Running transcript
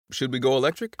Should we go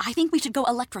electric? I think we should go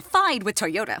electrified with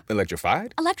Toyota.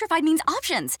 Electrified? Electrified means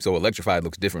options. So electrified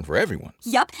looks different for everyone.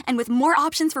 Yup, and with more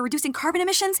options for reducing carbon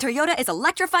emissions, Toyota is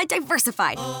electrified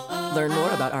diversified. Learn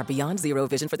more about our Beyond Zero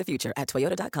vision for the future at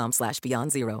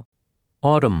toyota.com/Beyond Zero.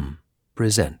 Autumn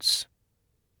presents.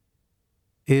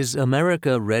 Is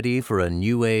America ready for a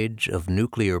new age of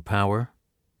nuclear power?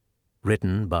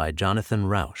 Written by Jonathan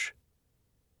Rauch.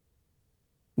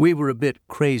 We were a bit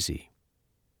crazy.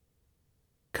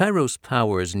 Kairos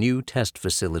Power's new test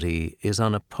facility is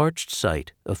on a parched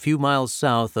site a few miles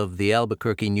south of the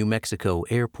Albuquerque, New Mexico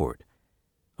airport.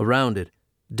 Around it,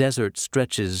 desert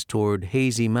stretches toward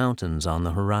hazy mountains on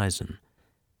the horizon.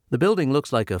 The building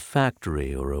looks like a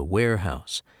factory or a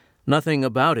warehouse. Nothing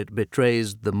about it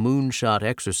betrays the moonshot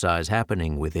exercise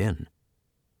happening within.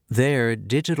 There,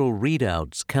 digital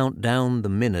readouts count down the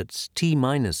minutes T-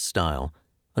 style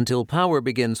until power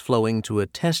begins flowing to a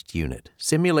test unit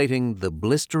simulating the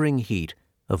blistering heat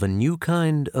of a new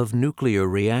kind of nuclear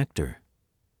reactor.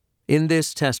 In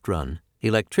this test run,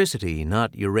 electricity,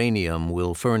 not uranium,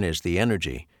 will furnish the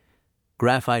energy.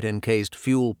 Graphite-encased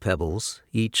fuel pebbles,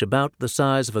 each about the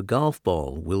size of a golf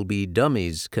ball, will be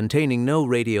dummies containing no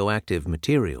radioactive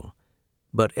material.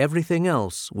 But everything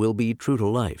else will be true to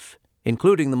life,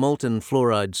 including the molten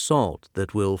fluoride salt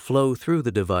that will flow through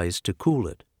the device to cool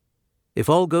it. If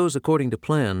all goes according to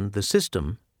plan, the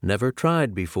system, never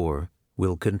tried before,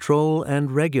 will control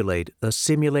and regulate a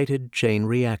simulated chain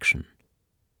reaction.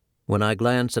 When I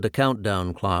glance at a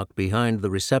countdown clock behind the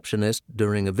receptionist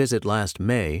during a visit last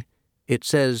May, it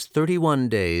says 31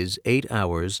 days, 8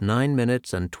 hours, 9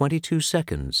 minutes, and 22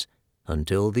 seconds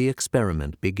until the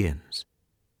experiment begins.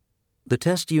 The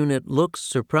test unit looks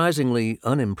surprisingly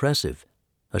unimpressive,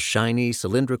 a shiny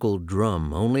cylindrical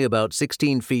drum only about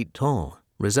 16 feet tall,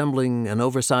 resembling an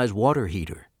oversized water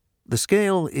heater. The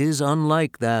scale is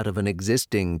unlike that of an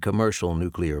existing commercial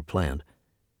nuclear plant.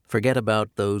 Forget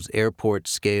about those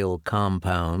airport-scale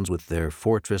compounds with their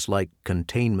fortress-like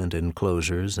containment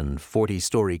enclosures and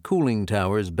 40-story cooling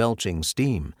towers belching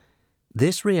steam.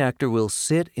 This reactor will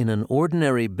sit in an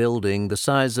ordinary building the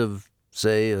size of,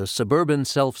 say, a suburban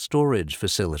self-storage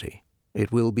facility.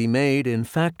 It will be made in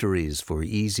factories for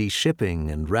easy shipping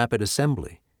and rapid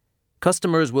assembly.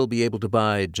 Customers will be able to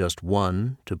buy just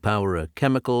one to power a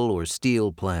chemical or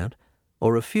steel plant,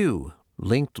 or a few,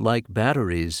 linked like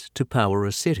batteries, to power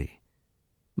a city.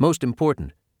 Most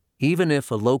important, even if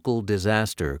a local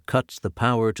disaster cuts the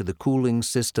power to the cooling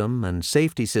system and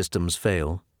safety systems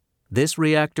fail, this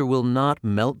reactor will not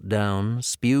melt down,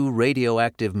 spew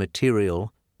radioactive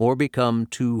material, or become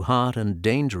too hot and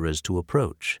dangerous to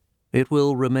approach. It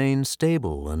will remain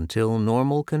stable until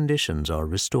normal conditions are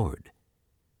restored.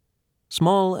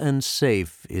 Small and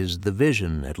safe is the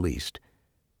vision, at least.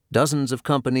 Dozens of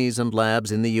companies and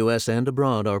labs in the U.S. and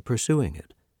abroad are pursuing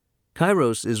it.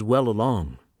 Kairos is well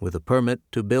along, with a permit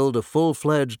to build a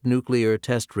full-fledged nuclear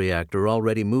test reactor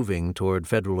already moving toward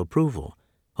federal approval,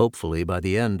 hopefully by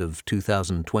the end of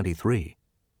 2023.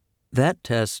 That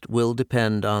test will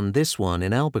depend on this one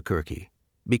in Albuquerque,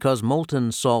 because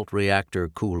molten salt reactor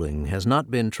cooling has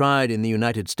not been tried in the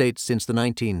United States since the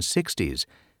 1960s,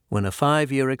 when a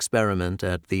 5-year experiment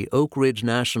at the Oak Ridge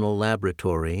National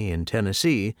Laboratory in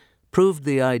Tennessee proved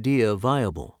the idea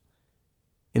viable.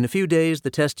 In a few days, the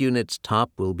test unit's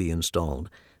top will be installed,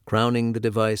 crowning the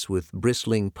device with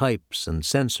bristling pipes and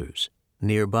sensors.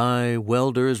 Nearby,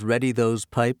 welders ready those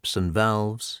pipes and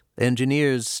valves.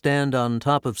 Engineers stand on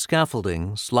top of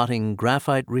scaffolding, slotting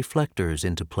graphite reflectors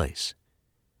into place.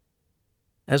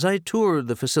 As I toured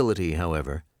the facility,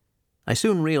 however, I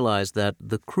soon realized that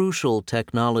the crucial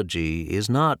technology is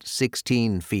not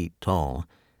 16 feet tall,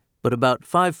 but about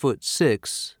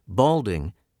 5'6",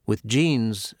 balding, with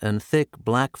jeans and thick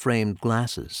black-framed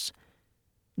glasses.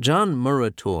 John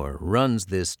Murator runs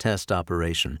this test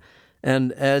operation,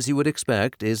 and, as you would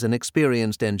expect, is an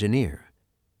experienced engineer.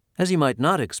 As you might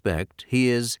not expect, he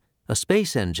is a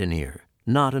space engineer,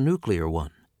 not a nuclear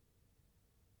one.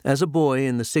 As a boy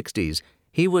in the 60s,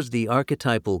 he was the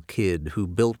archetypal kid who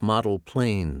built model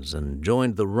planes and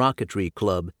joined the rocketry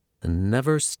club and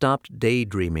never stopped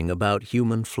daydreaming about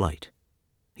human flight.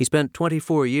 He spent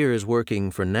 24 years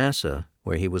working for NASA,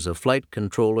 where he was a flight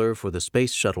controller for the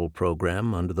Space Shuttle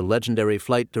program under the legendary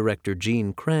flight director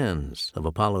Gene Kranz of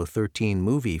Apollo 13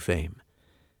 movie fame.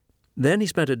 Then he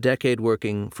spent a decade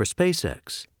working for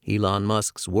SpaceX, Elon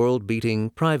Musk's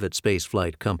world-beating private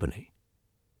spaceflight company.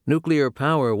 Nuclear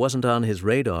power wasn't on his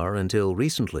radar until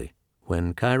recently,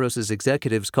 when Kairos'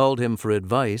 executives called him for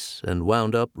advice and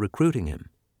wound up recruiting him.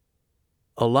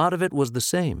 A lot of it was the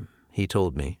same, he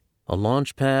told me. A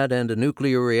launch pad and a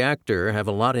nuclear reactor have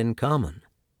a lot in common.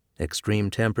 extreme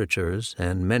temperatures,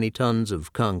 and many tons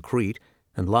of concrete,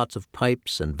 and lots of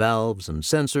pipes and valves and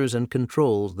sensors and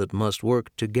controls that must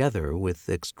work together with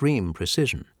extreme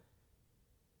precision.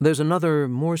 There's another,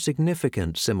 more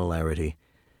significant similarity.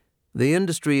 The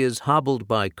industry is hobbled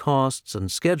by costs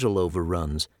and schedule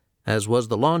overruns, as was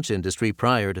the launch industry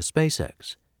prior to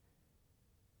SpaceX.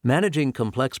 Managing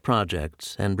complex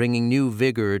projects and bringing new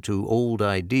vigor to old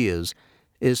ideas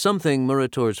is something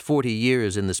Murator's 40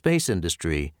 years in the space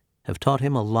industry have taught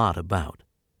him a lot about.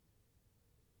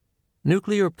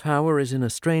 Nuclear power is in a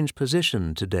strange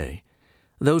position today.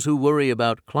 Those who worry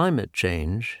about climate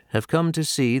change have come to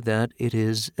see that it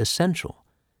is essential.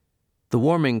 The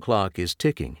warming clock is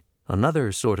ticking,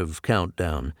 another sort of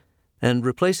countdown, and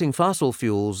replacing fossil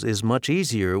fuels is much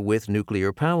easier with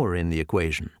nuclear power in the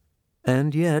equation.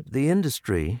 And yet the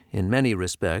industry, in many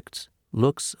respects,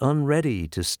 looks unready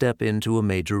to step into a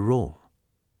major role.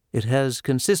 It has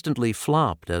consistently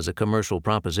flopped as a commercial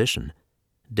proposition.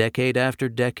 Decade after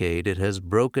decade, it has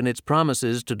broken its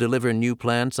promises to deliver new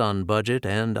plants on budget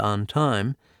and on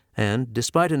time, and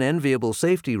despite an enviable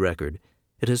safety record,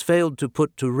 it has failed to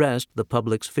put to rest the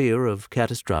public's fear of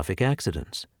catastrophic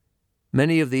accidents.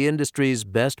 Many of the industry's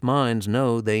best minds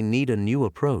know they need a new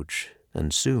approach,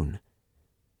 and soon.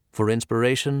 For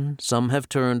inspiration, some have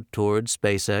turned toward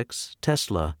SpaceX,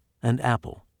 Tesla, and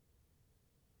Apple.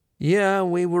 Yeah,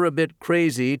 we were a bit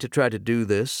crazy to try to do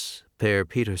this, Per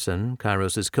Peterson,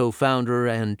 Kairos' co-founder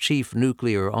and chief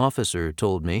nuclear officer,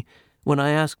 told me when I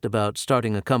asked about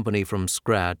starting a company from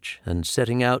scratch and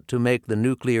setting out to make the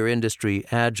nuclear industry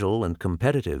agile and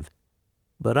competitive.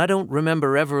 But I don't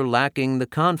remember ever lacking the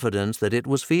confidence that it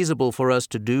was feasible for us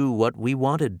to do what we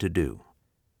wanted to do.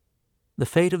 The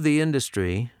fate of the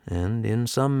industry, and in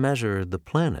some measure the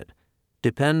planet,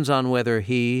 depends on whether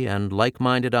he and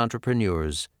like-minded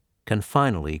entrepreneurs can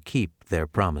finally keep their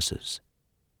promises.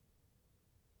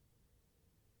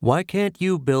 Why can't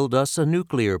you build us a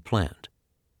nuclear plant?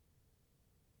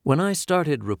 When I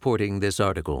started reporting this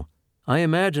article, I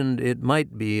imagined it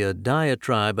might be a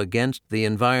diatribe against the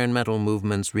environmental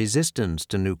movement's resistance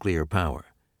to nuclear power.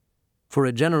 For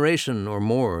a generation or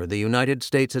more, the United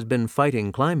States has been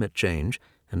fighting climate change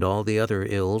and all the other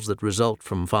ills that result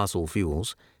from fossil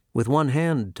fuels with one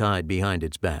hand tied behind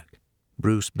its back.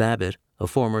 Bruce Babbitt, a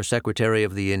former Secretary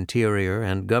of the Interior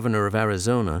and Governor of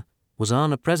Arizona, was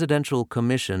on a presidential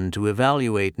commission to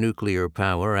evaluate nuclear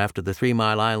power after the 3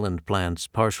 Mile Island plant's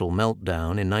partial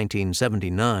meltdown in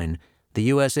 1979, the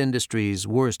U.S. industry's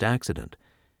worst accident.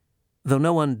 Though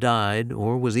no one died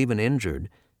or was even injured,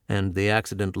 and the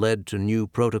accident led to new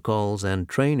protocols and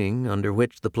training under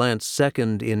which the plant's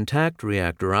second intact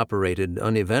reactor operated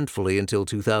uneventfully until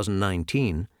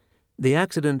 2019, the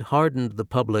accident hardened the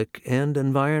public and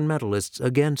environmentalists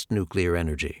against nuclear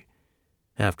energy.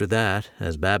 After that,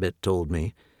 as Babbitt told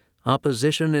me,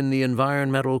 opposition in the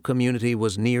environmental community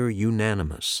was near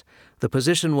unanimous. The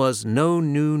position was no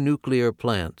new nuclear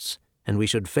plants, and we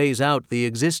should phase out the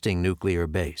existing nuclear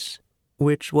base,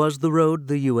 which was the road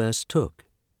the U.S. took.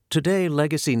 Today,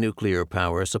 legacy nuclear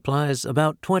power supplies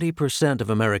about 20% of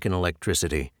American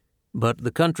electricity, but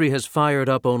the country has fired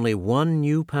up only one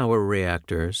new power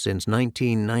reactor since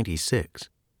 1996.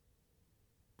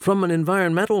 From an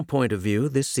environmental point of view,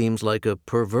 this seems like a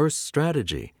perverse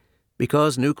strategy,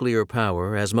 because nuclear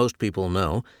power, as most people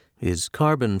know, is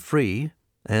carbon-free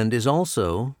and is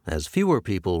also, as fewer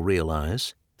people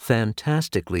realize,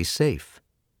 fantastically safe.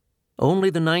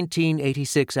 Only the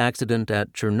 1986 accident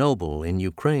at Chernobyl in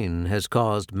Ukraine has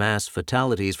caused mass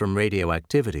fatalities from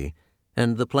radioactivity,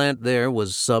 and the plant there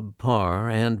was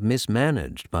subpar and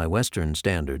mismanaged by Western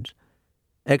standards.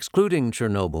 Excluding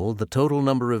Chernobyl, the total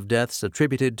number of deaths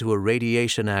attributed to a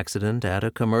radiation accident at a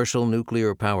commercial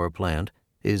nuclear power plant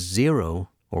is 0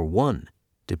 or 1,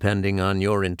 depending on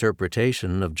your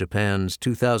interpretation of Japan's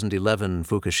 2011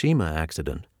 Fukushima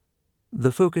accident.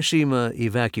 The Fukushima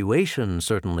evacuation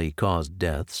certainly caused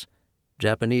deaths.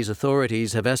 Japanese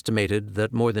authorities have estimated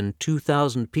that more than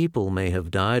 2,000 people may have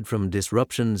died from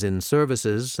disruptions in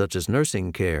services such as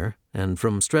nursing care and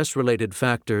from stress-related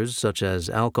factors such as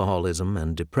alcoholism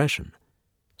and depression.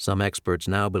 Some experts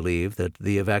now believe that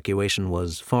the evacuation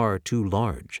was far too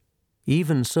large.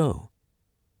 Even so,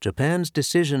 Japan's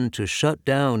decision to shut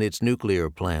down its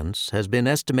nuclear plants has been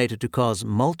estimated to cause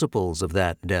multiples of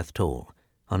that death toll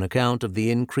on account of the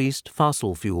increased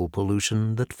fossil fuel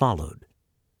pollution that followed.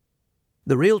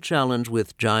 The real challenge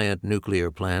with giant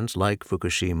nuclear plants like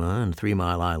Fukushima and 3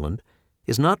 Mile Island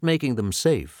is not making them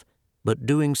safe, but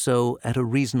doing so at a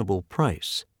reasonable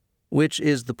price, which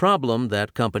is the problem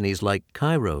that companies like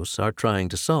Kairos are trying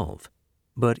to solve.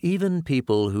 But even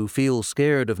people who feel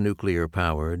scared of nuclear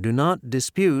power do not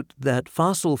dispute that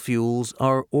fossil fuels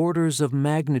are orders of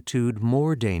magnitude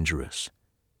more dangerous.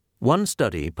 One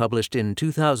study published in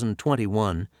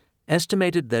 2021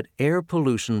 estimated that air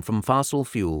pollution from fossil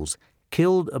fuels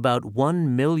killed about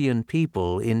 1 million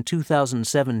people in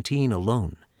 2017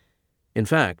 alone. In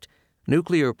fact,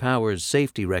 nuclear power's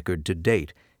safety record to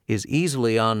date is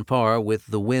easily on par with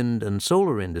the wind and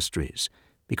solar industries,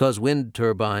 because wind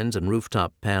turbines and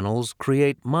rooftop panels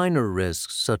create minor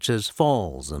risks such as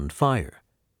falls and fire.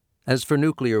 As for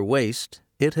nuclear waste,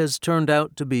 it has turned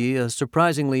out to be a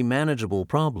surprisingly manageable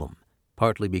problem,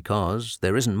 partly because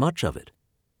there isn't much of it.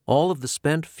 All of the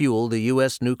spent fuel the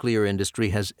U.S. nuclear industry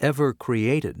has ever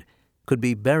created could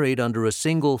be buried under a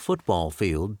single football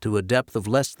field to a depth of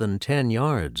less than 10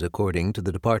 yards, according to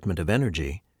the Department of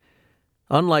Energy.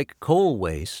 Unlike coal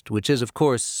waste, which is of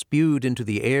course spewed into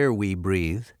the air we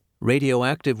breathe,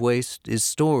 radioactive waste is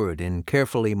stored in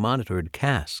carefully monitored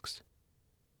casks.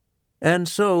 And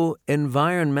so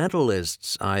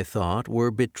environmentalists, I thought, were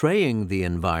betraying the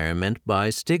environment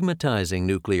by stigmatizing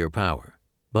nuclear power.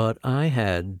 But I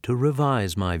had to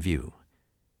revise my view.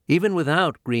 Even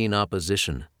without green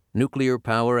opposition, nuclear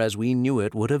power as we knew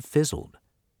it would have fizzled.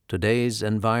 Today's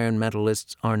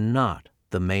environmentalists are not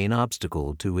the main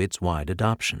obstacle to its wide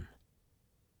adoption.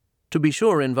 To be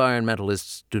sure,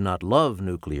 environmentalists do not love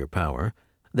nuclear power.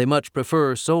 They much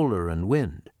prefer solar and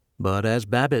wind. But as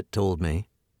Babbitt told me,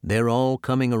 they're all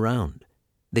coming around.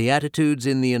 The attitudes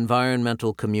in the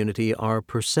environmental community are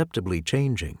perceptibly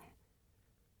changing.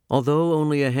 Although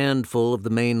only a handful of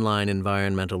the mainline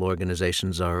environmental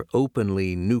organizations are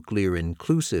openly nuclear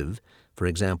inclusive, for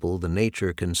example, the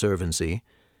Nature Conservancy,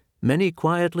 many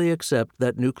quietly accept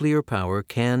that nuclear power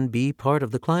can be part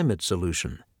of the climate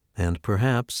solution, and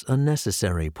perhaps a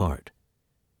necessary part.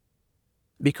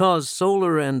 Because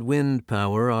solar and wind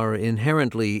power are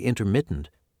inherently intermittent,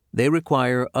 they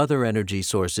require other energy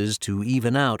sources to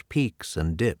even out peaks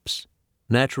and dips.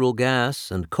 Natural gas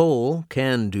and coal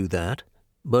can do that,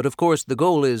 but of course the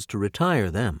goal is to retire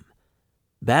them.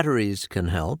 Batteries can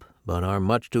help, but are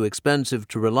much too expensive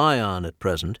to rely on at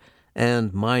present,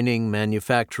 and mining,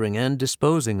 manufacturing, and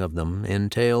disposing of them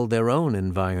entail their own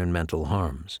environmental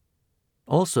harms.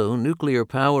 Also, nuclear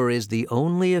power is the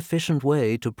only efficient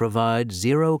way to provide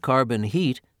zero-carbon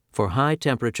heat for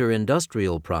high-temperature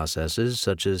industrial processes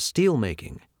such as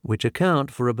steelmaking, which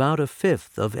account for about a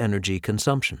fifth of energy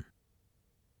consumption.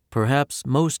 Perhaps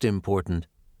most important,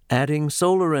 adding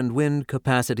solar and wind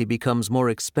capacity becomes more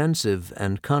expensive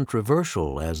and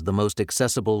controversial as the most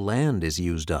accessible land is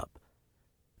used up.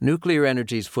 Nuclear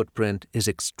energy's footprint is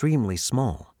extremely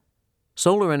small.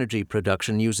 Solar energy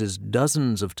production uses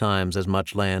dozens of times as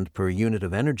much land per unit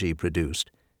of energy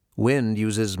produced. Wind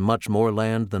uses much more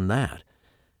land than that.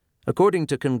 According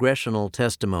to congressional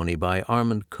testimony by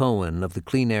Armand Cohen of the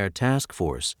Clean Air Task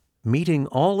Force, meeting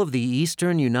all of the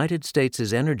eastern United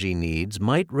States' energy needs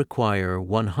might require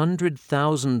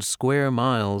 100,000 square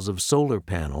miles of solar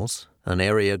panels, an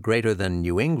area greater than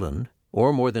New England,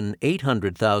 or more than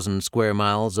 800,000 square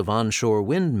miles of onshore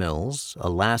windmills,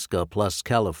 Alaska plus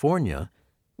California,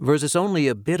 versus only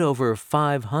a bit over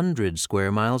 500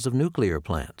 square miles of nuclear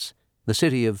plants, the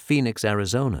city of Phoenix,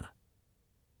 Arizona.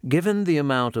 Given the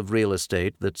amount of real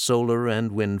estate that solar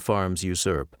and wind farms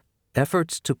usurp,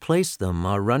 efforts to place them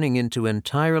are running into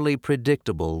entirely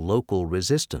predictable local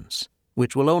resistance,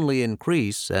 which will only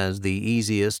increase as the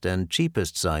easiest and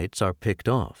cheapest sites are picked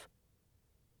off.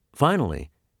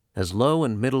 Finally, as low-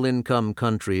 and middle-income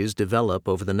countries develop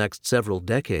over the next several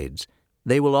decades,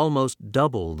 they will almost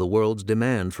double the world's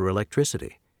demand for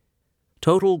electricity.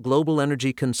 Total global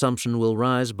energy consumption will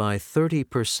rise by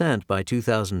 30% by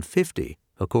 2050,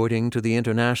 according to the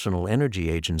International Energy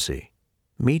Agency.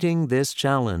 Meeting this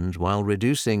challenge while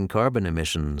reducing carbon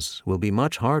emissions will be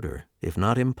much harder, if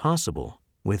not impossible,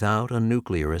 without a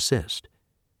nuclear assist.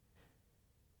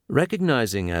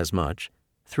 Recognizing as much,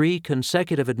 3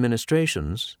 consecutive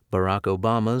administrations, Barack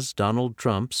Obama's, Donald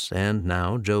Trump's, and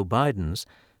now Joe Biden's,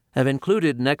 have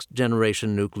included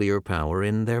next-generation nuclear power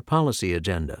in their policy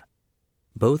agenda.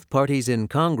 Both parties in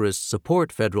Congress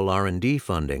support federal R&D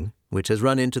funding, which has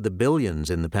run into the billions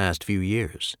in the past few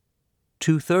years.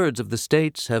 2/3 of the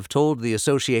states have told the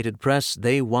Associated Press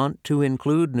they want to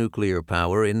include nuclear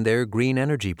power in their green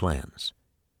energy plans.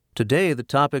 Today, the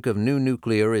topic of new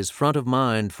nuclear is front of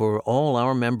mind for all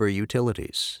our member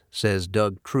utilities, says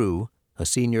Doug True, a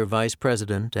senior vice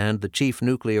president and the chief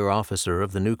nuclear officer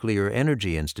of the Nuclear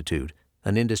Energy Institute,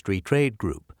 an industry trade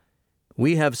group.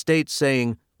 We have states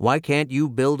saying, "Why can't you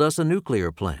build us a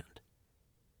nuclear plant?"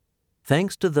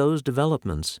 Thanks to those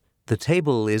developments, The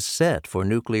table is set for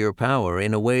nuclear power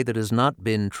in a way that has not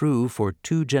been true for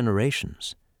 2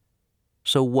 generations.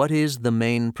 So what is the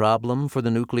main problem for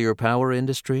the nuclear power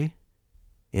industry?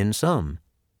 In sum,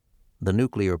 the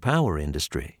nuclear power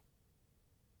industry.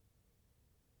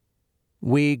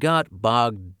 We got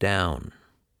bogged down.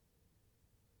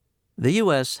 The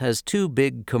U.S. has 2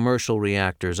 big commercial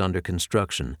reactors under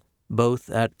construction, both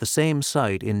at the same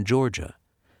site in Georgia.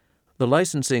 The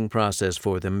licensing process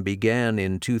for them began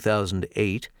in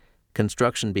 2008.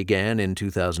 Construction began in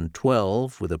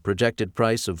 2012 with a projected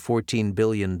price of $14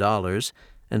 billion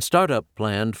and startup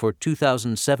planned for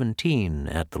 2017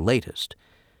 at the latest.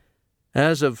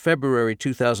 As of February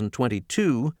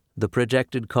 2022, the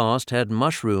projected cost had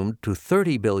mushroomed to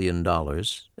 $30 billion,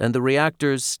 and the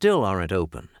reactors still aren't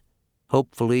open.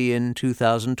 Hopefully in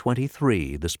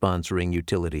 2023, the sponsoring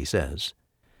utility says.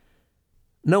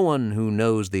 No one who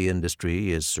knows the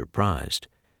industry is surprised.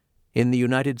 In the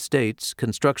United States,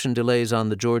 construction delays on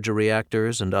the Georgia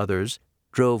reactors and others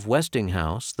drove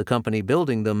Westinghouse, the company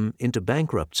building them, into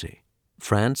bankruptcy.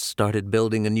 France started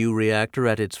building a new reactor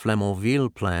at its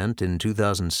Flamanville plant in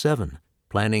 2007,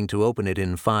 planning to open it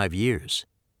in 5 years.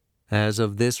 As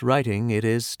of this writing, it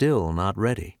is still not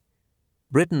ready.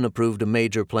 Britain approved a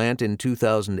major plant in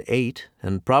 2008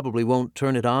 and probably won't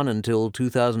turn it on until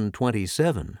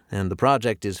 2027, and the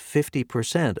project is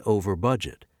 50% over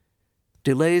budget.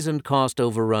 Delays and cost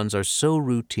overruns are so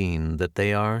routine that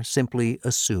they are simply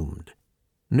assumed.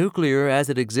 Nuclear as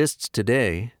it exists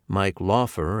today, Mike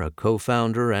Laufer, a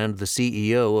co-founder and the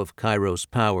CEO of Kairos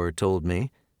Power, told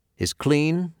me, is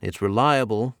clean, it's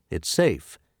reliable, it's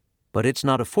safe, but it's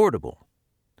not affordable,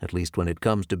 at least when it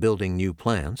comes to building new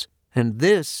plants. And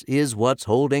this is what's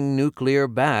holding nuclear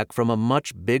back from a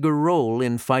much bigger role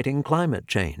in fighting climate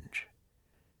change.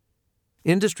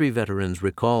 Industry veterans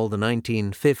recall the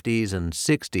 1950s and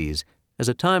 60s as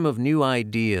a time of new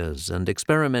ideas and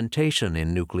experimentation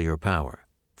in nuclear power.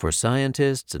 For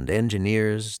scientists and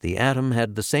engineers, the atom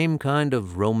had the same kind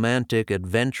of romantic,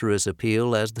 adventurous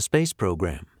appeal as the space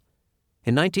program.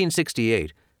 In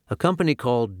 1968, a company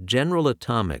called General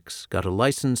Atomics got a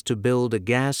license to build a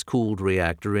gas-cooled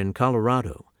reactor in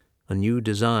Colorado, a new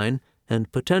design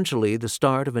and potentially the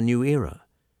start of a new era.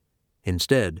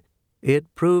 Instead,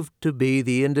 it proved to be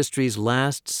the industry's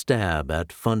last stab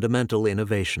at fundamental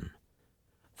innovation.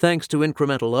 Thanks to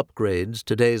incremental upgrades,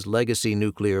 today's legacy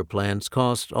nuclear plants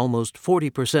cost almost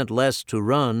 40% less to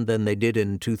run than they did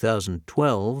in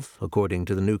 2012, according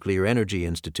to the Nuclear Energy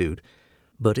Institute.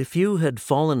 But if you had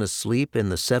fallen asleep in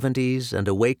the 70s and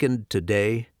awakened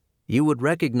today, you would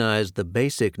recognize the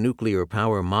basic nuclear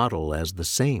power model as the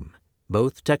same,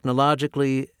 both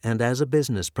technologically and as a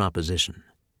business proposition.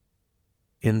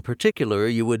 In particular,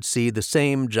 you would see the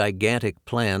same gigantic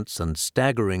plants and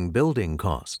staggering building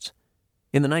costs.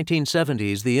 In the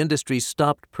 1970s, the industry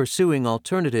stopped pursuing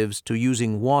alternatives to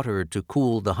using water to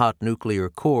cool the hot nuclear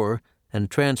core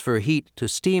and transfer heat to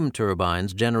steam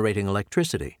turbines generating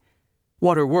electricity.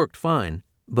 Water worked fine,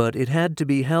 but it had to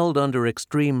be held under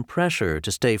extreme pressure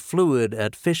to stay fluid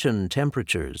at fission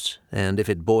temperatures, and if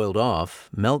it boiled off,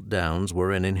 meltdowns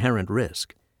were an inherent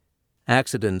risk.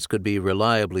 Accidents could be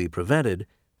reliably prevented,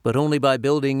 but only by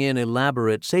building in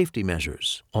elaborate safety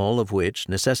measures, all of which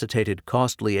necessitated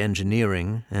costly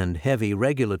engineering and heavy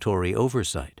regulatory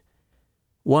oversight.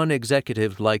 One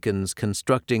executive likens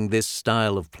constructing this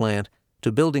style of plant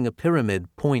to building a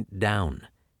pyramid point down.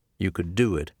 You could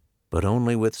do it, but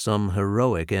only with some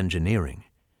heroic engineering.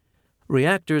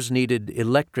 Reactors needed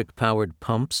electric-powered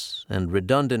pumps and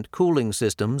redundant cooling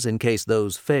systems in case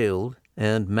those failed,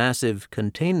 and massive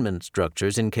containment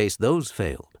structures in case those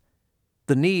failed.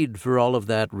 The need for all of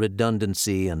that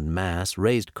redundancy and mass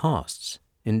raised costs,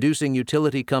 inducing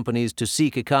utility companies to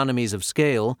seek economies of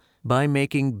scale by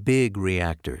making big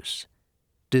reactors.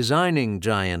 Designing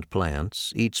giant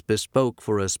plants, each bespoke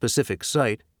for a specific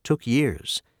site, took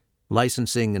years.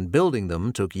 Licensing and building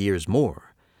them took years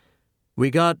more. We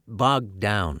got bogged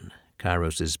down,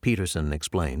 Kairos' Peterson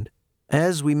explained.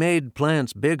 As we made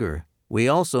plants bigger, we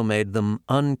also made them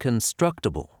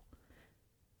unconstructable.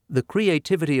 The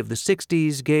creativity of the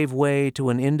 60s gave way to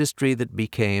an industry that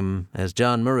became, as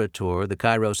John Murator, the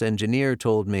Kairos engineer,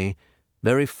 told me,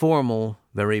 very formal,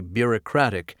 very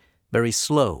bureaucratic, very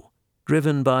slow,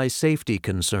 driven by safety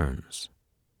concerns.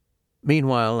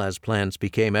 Meanwhile, as plants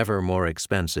became ever more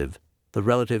expensive, the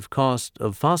relative cost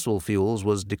of fossil fuels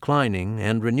was declining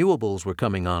and renewables were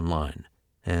coming online.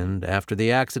 And after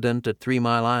the accident at 3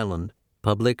 Mile Island,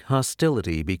 public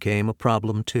hostility became a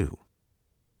problem too.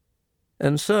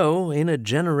 And so, in a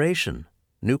generation,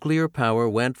 nuclear power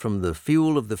went from the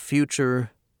fuel of the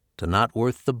future to not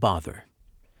worth the bother.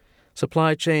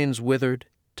 Supply chains withered,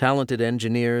 talented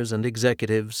engineers and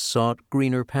executives sought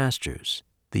greener pastures.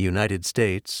 The United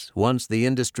States, once the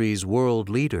industry's world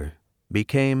leader,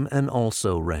 became an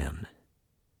also-ran.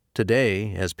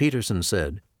 Today, as Peterson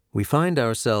said, we find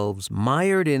ourselves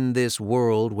mired in this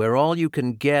world where all you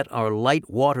can get are light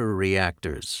water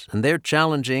reactors, and they're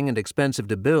challenging and expensive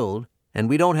to build, and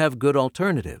we don't have good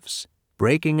alternatives.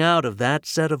 Breaking out of that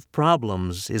set of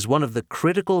problems is one of the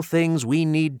critical things we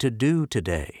need to do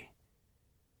today.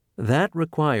 That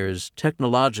requires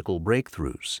technological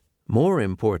breakthroughs. More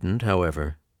important,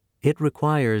 however, it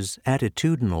requires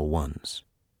attitudinal ones.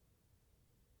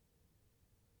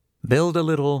 Build a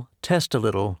little, test a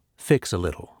little, fix a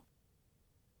little.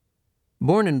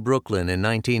 Born in Brooklyn in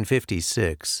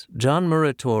 1956, John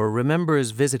Murator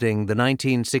remembers visiting the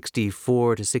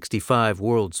 1964-65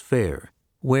 World's Fair,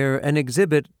 where an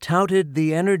exhibit touted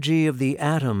the energy of the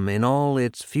atom in all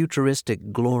its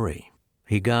futuristic glory.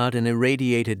 He got an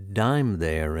irradiated dime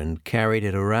there and carried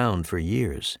it around for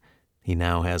years. He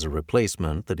now has a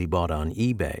replacement that he bought on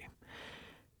eBay.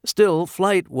 Still,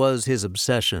 flight was his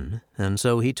obsession, and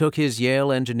so he took his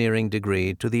Yale engineering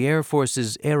degree to the Air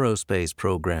Force's aerospace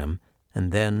program,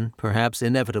 and then, perhaps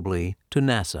inevitably, to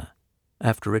NASA.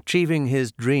 After achieving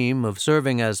his dream of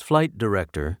serving as flight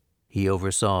director, he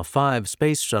oversaw 5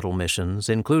 space shuttle missions,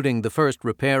 including the first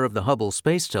repair of the Hubble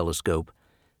Space Telescope.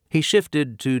 He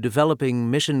shifted to developing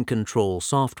mission control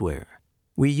software.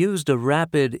 We used a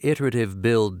rapid iterative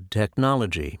build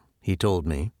technology, he told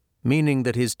me, meaning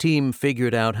that his team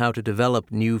figured out how to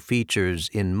develop new features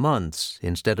in months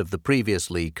instead of the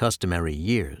previously customary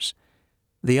years.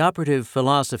 The operative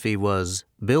philosophy was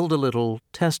build a little,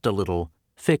 test a little,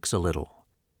 fix a little.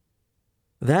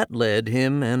 That led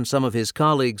him and some of his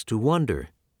colleagues to wonder,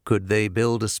 could they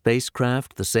build a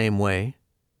spacecraft the same way?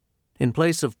 In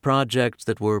place of projects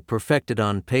that were perfected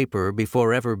on paper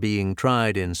before ever being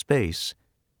tried in space,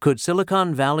 could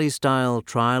Silicon Valley-style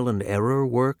trial and error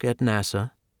work at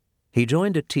NASA? He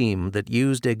joined a team that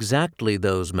used exactly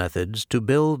those methods to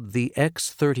build the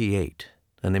X-38,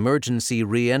 an emergency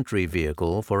re-entry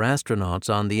vehicle for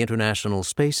astronauts on the International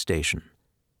Space Station.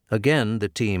 Again, the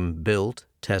team built,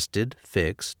 tested,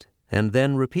 fixed, and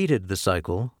then repeated the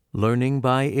cycle, learning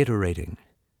by iterating.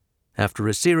 After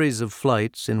a series of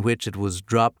flights in which it was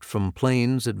dropped from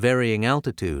planes at varying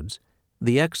altitudes,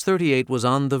 the X-38 was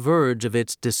on the verge of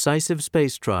its decisive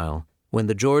space trial when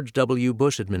the George W.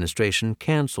 Bush administration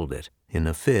canceled it in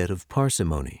a fit of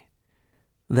parsimony.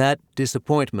 That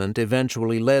disappointment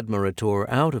eventually led Murator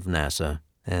out of NASA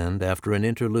and, after an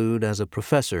interlude as a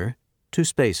professor, to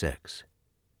SpaceX.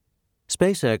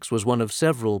 SpaceX was one of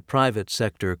several private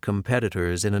sector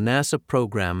competitors in a NASA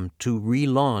program to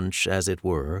relaunch, as it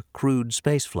were, crewed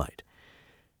spaceflight.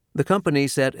 The company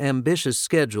set ambitious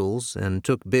schedules and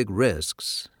took big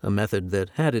risks, a method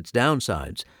that had its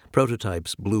downsides.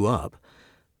 Prototypes blew up.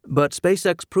 But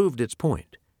SpaceX proved its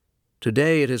point.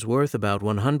 Today it is worth about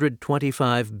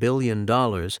 $125 billion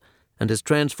and has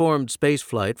transformed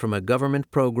spaceflight from a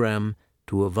government program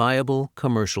to a viable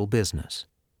commercial business.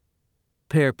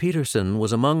 Per Peterson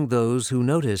was among those who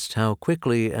noticed how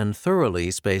quickly and thoroughly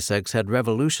SpaceX had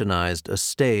revolutionized a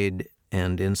staid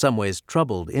and in some ways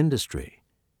troubled industry.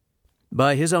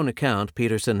 By his own account,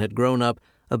 Peterson had grown up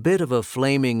a bit of a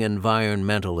flaming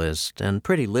environmentalist and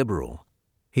pretty liberal.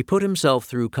 He put himself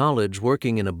through college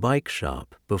working in a bike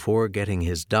shop before getting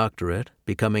his doctorate,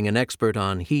 becoming an expert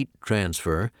on heat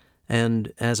transfer,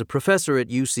 and, as a professor at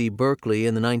UC Berkeley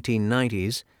in the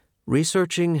 1990s,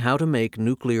 researching how to make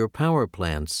nuclear power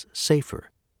plants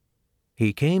safer.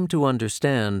 He came to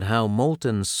understand how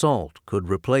molten salt could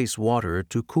replace water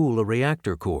to cool a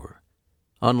reactor core.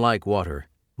 Unlike water,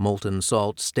 molten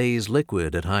salt stays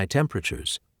liquid at high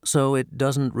temperatures, so it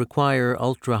doesn't require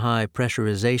ultra-high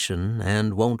pressurization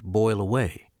and won't boil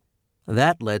away.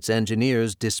 That lets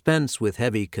engineers dispense with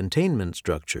heavy containment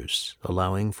structures,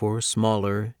 allowing for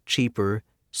smaller, cheaper,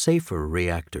 safer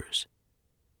reactors.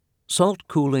 Salt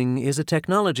cooling is a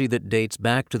technology that dates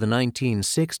back to the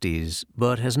 1960s,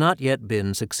 but has not yet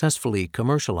been successfully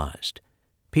commercialized.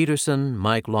 Peterson,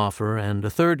 Mike Laufer, and a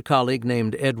third colleague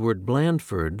named Edward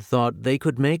Blandford thought they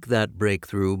could make that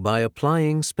breakthrough by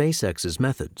applying SpaceX's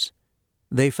methods.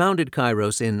 They founded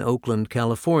Kairos in Oakland,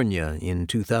 California in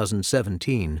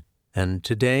 2017, and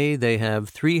today they have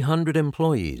 300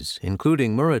 employees,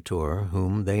 including Murator,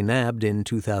 whom they nabbed in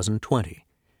 2020.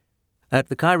 At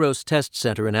the Kairos Test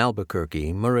Center in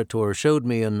Albuquerque, Murator showed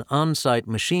me an on-site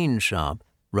machine shop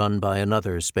run by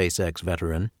another SpaceX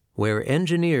veteran, where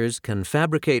engineers can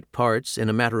fabricate parts in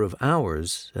a matter of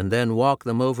hours and then walk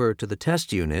them over to the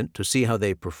test unit to see how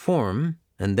they perform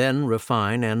and then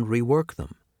refine and rework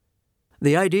them.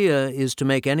 The idea is to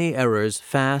make any errors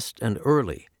fast and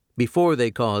early, before they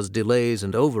cause delays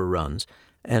and overruns,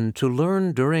 and to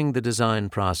learn during the design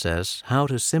process how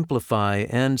to simplify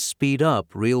and speed up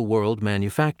real-world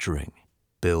manufacturing.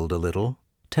 Build a little,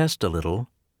 test a little,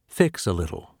 fix a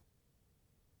little.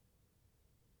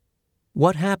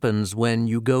 What happens when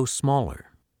you go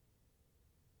smaller?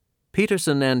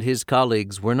 Peterson and his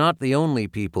colleagues were not the only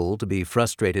people to be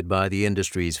frustrated by the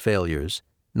industry's failures,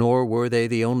 nor were they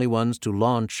the only ones to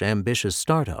launch ambitious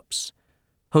startups.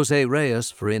 Jose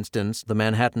Reyes, for instance, the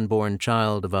Manhattan-born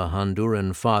child of a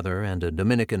Honduran father and a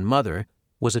Dominican mother,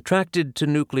 was attracted to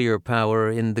nuclear power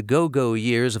in the go-go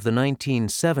years of the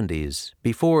 1970s,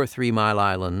 before 3 Mile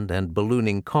Island and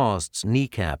ballooning costs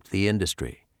kneecapped the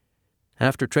industry.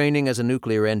 After training as a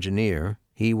nuclear engineer,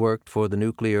 he worked for the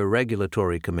Nuclear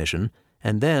Regulatory Commission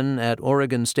and then at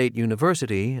Oregon State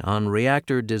University on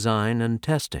reactor design and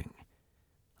testing.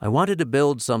 I wanted to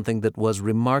build something that was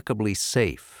remarkably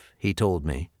safe, he told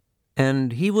me,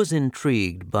 and he was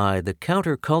intrigued by the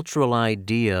countercultural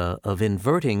idea of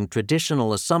inverting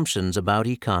traditional assumptions about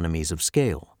economies of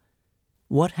scale.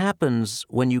 What happens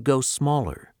when you go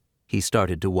smaller? He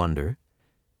started to wonder.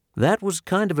 That was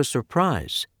kind of a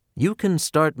surprise. You can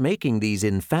start making these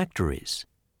in factories.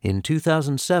 In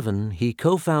 2007, he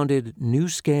co-founded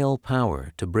NuScale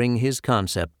Power to bring his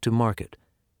concept to market.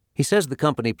 He says the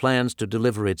company plans to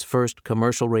deliver its first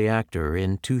commercial reactor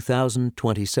in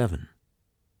 2027.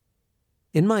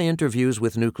 In my interviews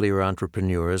with nuclear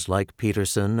entrepreneurs like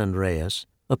Peterson and Reyes,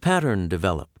 a pattern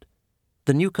developed.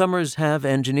 The newcomers have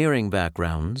engineering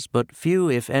backgrounds, but few,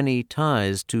 if any,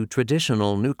 ties to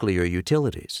traditional nuclear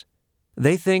utilities.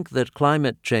 They think that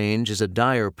climate change is a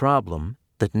dire problem,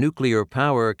 that nuclear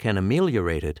power can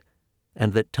ameliorate it,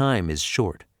 and that time is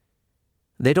short.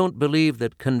 They don't believe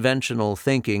that conventional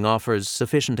thinking offers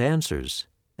sufficient answers,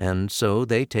 and so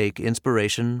they take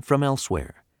inspiration from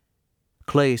elsewhere.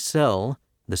 Clay Sell,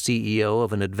 the CEO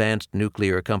of an advanced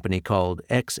nuclear company called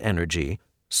X Energy,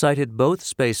 cited both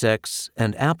SpaceX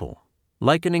and Apple,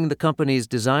 likening the company's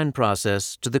design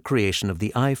process to the creation of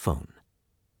the iPhone.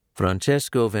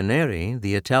 Francesco Veneri,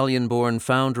 the Italian-born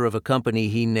founder of a company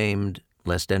he named,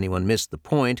 lest anyone miss the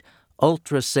point,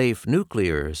 Ultra-Safe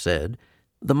Nuclear, said,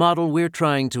 "The model we're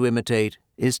trying to imitate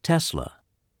is Tesla."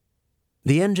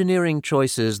 The engineering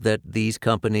choices that these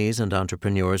companies and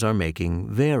entrepreneurs are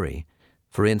making vary.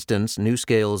 For instance,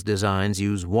 NuScale's designs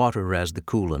use water as the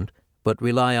coolant, but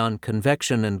rely on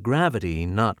convection and gravity,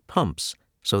 not pumps,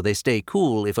 so they stay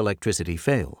cool if electricity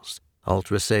fails.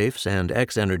 Ultrasafe's and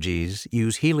X Energy's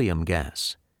use helium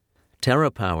gas.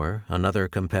 TerraPower, another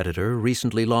competitor,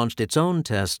 recently launched its own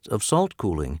test of salt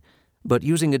cooling, but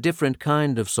using a different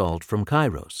kind of salt from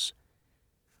Kairos.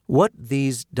 What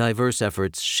these diverse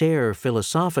efforts share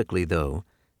philosophically, though,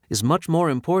 is much more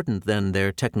important than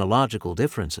their technological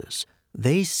differences.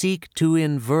 They seek to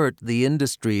invert the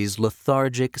industry's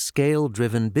lethargic,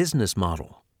 scale-driven business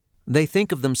model. They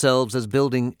think of themselves as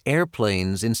building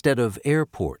airplanes instead of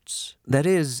airports, that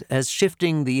is, as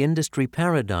shifting the industry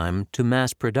paradigm to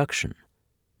mass production.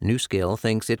 NuScale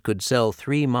thinks it could sell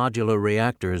 3 modular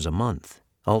reactors a month.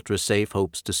 UltraSafe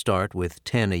hopes to start with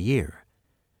 10 a year.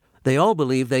 They all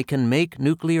believe they can make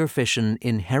nuclear fission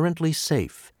inherently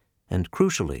safe and,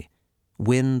 crucially,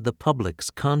 win the public's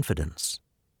confidence.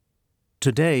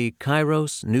 Today,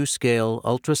 Kairos, NuScale,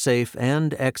 UltraSafe,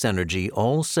 and X Energy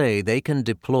all say they can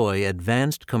deploy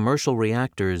advanced commercial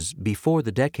reactors before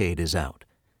the decade is out.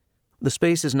 The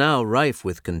space is now rife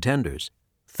with contenders.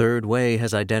 Third Way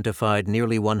has identified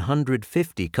nearly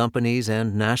 150 companies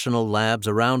and national labs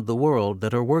around the world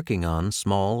that are working on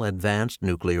small, advanced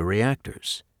nuclear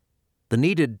reactors. The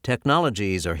needed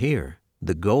technologies are here.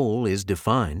 The goal is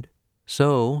defined.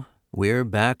 So, we're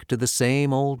back to the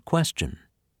same old question.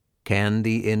 Can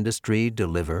the industry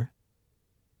deliver?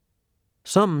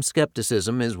 Some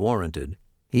skepticism is warranted.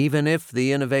 Even if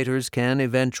the innovators can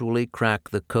eventually crack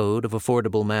the code of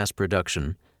affordable mass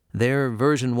production, their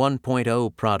version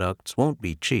 1.0 products won't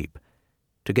be cheap.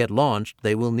 To get launched,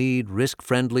 they will need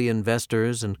risk-friendly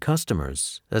investors and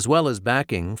customers, as well as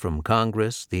backing from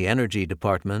Congress, the Energy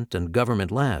Department, and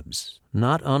government labs,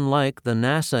 not unlike the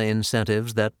NASA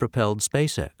incentives that propelled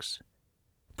SpaceX.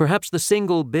 Perhaps the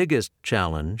single biggest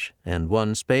challenge, and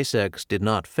one SpaceX did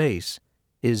not face,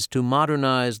 is to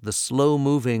modernize the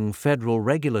slow-moving federal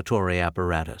regulatory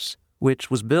apparatus, which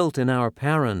was built in our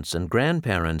parents' and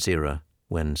grandparents' era,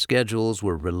 when schedules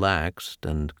were relaxed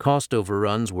and cost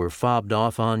overruns were fobbed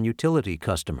off on utility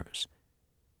customers.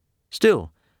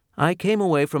 Still, I came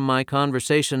away from my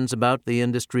conversations about the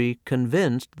industry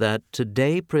convinced that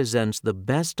today presents the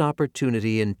best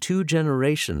opportunity in 2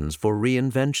 generations for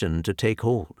reinvention to take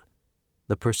hold.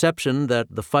 the perception that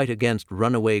the fight against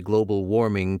runaway global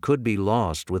warming could be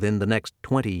lost within the next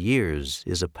 20 years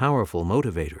is a powerful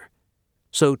motivator.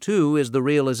 So too is the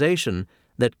realization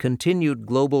that continued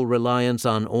global reliance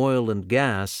on oil and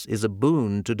gas is a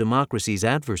boon to democracy's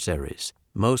adversaries,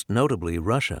 most notably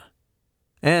Russia.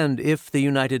 And if the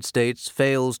United States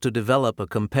fails to develop a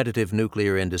competitive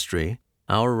nuclear industry,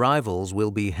 our rivals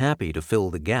will be happy to fill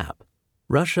the gap.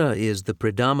 Russia is the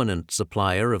predominant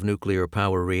supplier of nuclear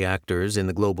power reactors in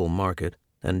the global market,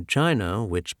 and China,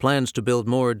 which plans to build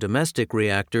more domestic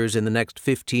reactors in the next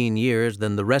 15 years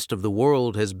than the rest of the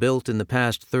world has built in the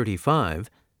past 35,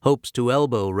 hopes to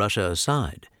elbow Russia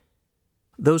aside.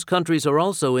 Those countries are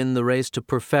also in the race to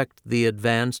perfect the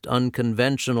advanced,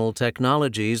 unconventional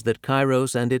technologies that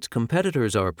Kairos and its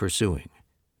competitors are pursuing.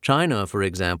 China, for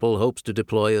example, hopes to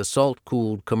deploy a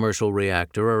salt-cooled commercial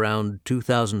reactor around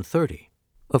 2030.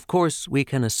 Of course, we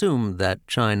can assume that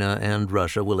China and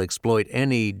Russia will exploit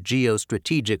any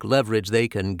geostrategic leverage they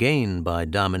can gain by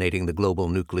dominating the global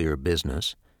nuclear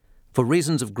business. For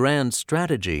reasons of grand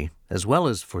strategy, as well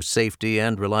as for safety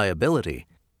and reliability,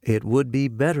 it would be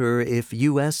better if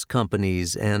U.S.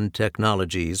 companies and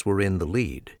technologies were in the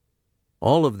lead.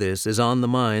 All of this is on the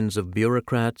minds of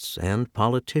bureaucrats and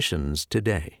politicians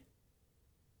today.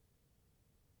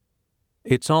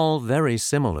 It's all very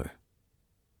similar.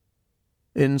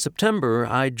 In September,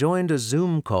 I joined a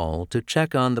Zoom call to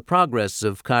check on the progress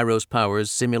of Kairos Power's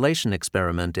simulation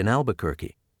experiment in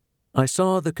Albuquerque. I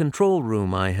saw the control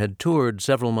room I had toured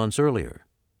several months earlier,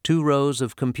 2 rows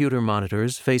of computer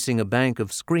monitors facing a bank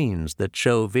of screens that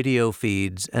show video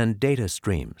feeds and data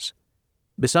streams.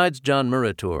 Besides John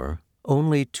Murator,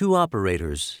 only 2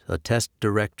 operators, a test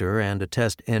director and a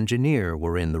test engineer,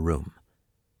 were in the room.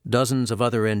 Dozens of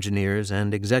other engineers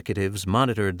and executives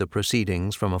monitored the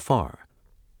proceedings from afar.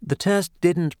 The test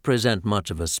didn't present much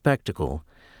of a spectacle.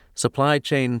 Supply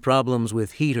chain problems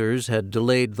with heaters had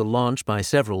delayed the launch by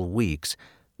several weeks,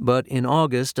 but in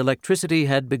August electricity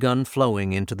had begun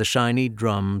flowing into the shiny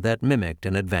drum that mimicked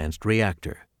an advanced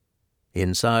reactor.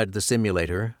 Inside the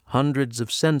simulator, hundreds of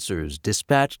sensors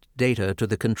dispatched data to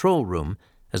the control room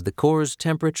as the core's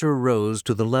temperature rose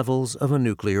to the levels of a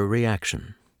nuclear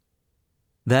reaction.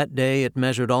 That day it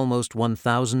measured almost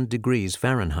 1,000 degrees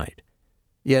Fahrenheit.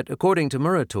 Yet, according to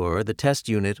Murator, the test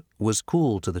unit was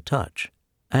cool to the touch.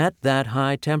 At that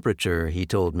high temperature, he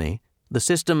told me, the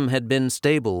system had been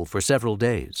stable for several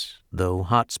days, though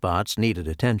hot spots needed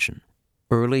attention.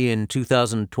 Early in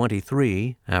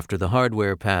 2023, after the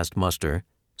hardware passed muster,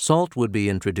 SALT would be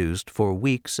introduced for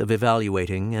weeks of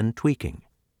evaluating and tweaking.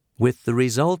 With the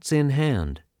results in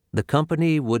hand, the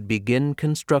company would begin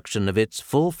construction of its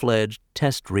full-fledged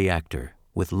test reactor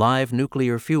with live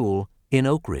nuclear fuel in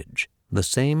Oak Ridge, the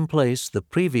same place the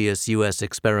previous U.S.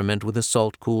 experiment with a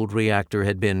salt-cooled reactor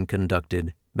had been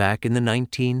conducted back in the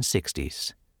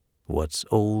 1960s. What's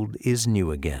old is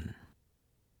new again.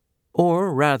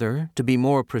 Or rather, to be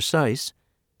more precise,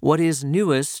 what is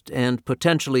newest and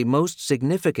potentially most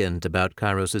significant about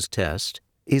Kairos's test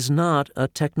is not a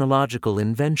technological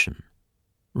invention.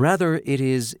 Rather, it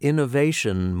is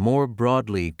innovation more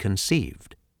broadly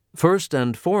conceived. First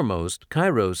and foremost,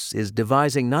 Kairos is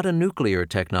devising not a nuclear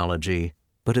technology,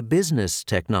 but a business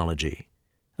technology,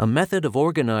 a method of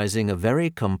organizing a very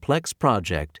complex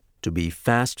project to be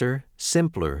faster,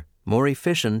 simpler, more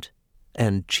efficient,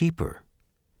 and cheaper.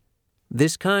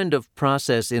 This kind of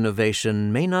process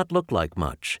innovation may not look like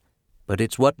much, but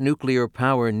it's what nuclear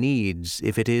power needs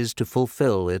if it is to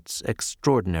fulfill its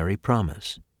extraordinary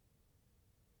promise.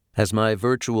 As my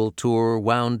virtual tour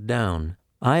wound down,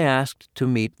 I asked to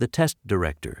meet the test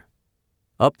director.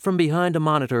 Up from behind a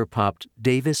monitor popped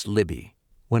Davis Libby.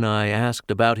 When I asked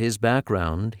about his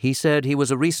background, he said he was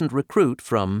a recent recruit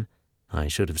from, I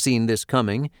should have seen this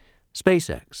coming,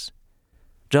 SpaceX.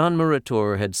 John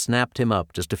Murator had snapped him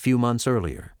up just a few months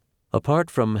earlier.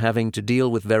 Apart from having to deal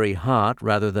with very hot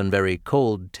rather than very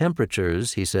cold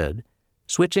temperatures, he said,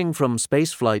 switching from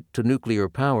spaceflight to nuclear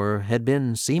power had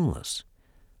been seamless.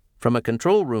 From a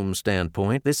control room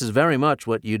standpoint, this is very much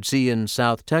what you'd see in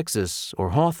South Texas or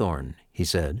Hawthorne, he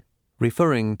said,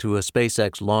 referring to a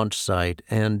SpaceX launch site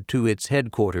and to its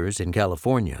headquarters in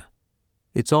California.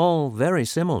 It's all very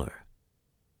similar.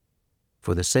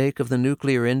 For the sake of the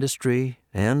nuclear industry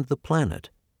and the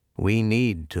planet, we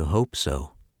need to hope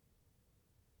so.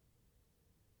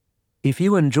 If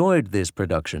you enjoyed this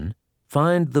production,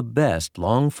 find the best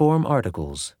long-form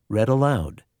articles read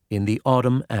aloud in the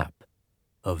Autumn app.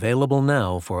 Available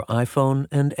now for iPhone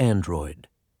and Android.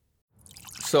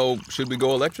 So, should we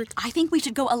go electric? I think we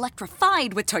should go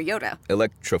electrified with Toyota.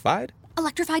 Electrified?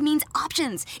 Electrified means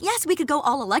options. Yes, we could go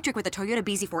all electric with a Toyota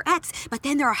BZ4X, but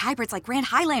then there are hybrids like Grand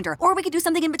Highlander, or we could do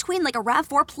something in between like a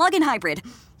RAV4 plug-in hybrid.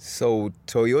 So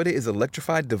Toyota is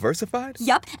electrified diversified?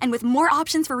 Yup, and with more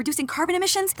options for reducing carbon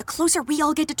emissions, the closer we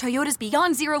all get to Toyota's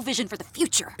Beyond Zero vision for the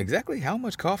future. Exactly how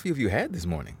much coffee have you had this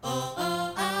morning?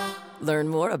 Learn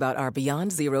more about our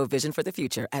Beyond Zero vision for the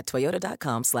future at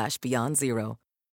toyota.com/beyond zero.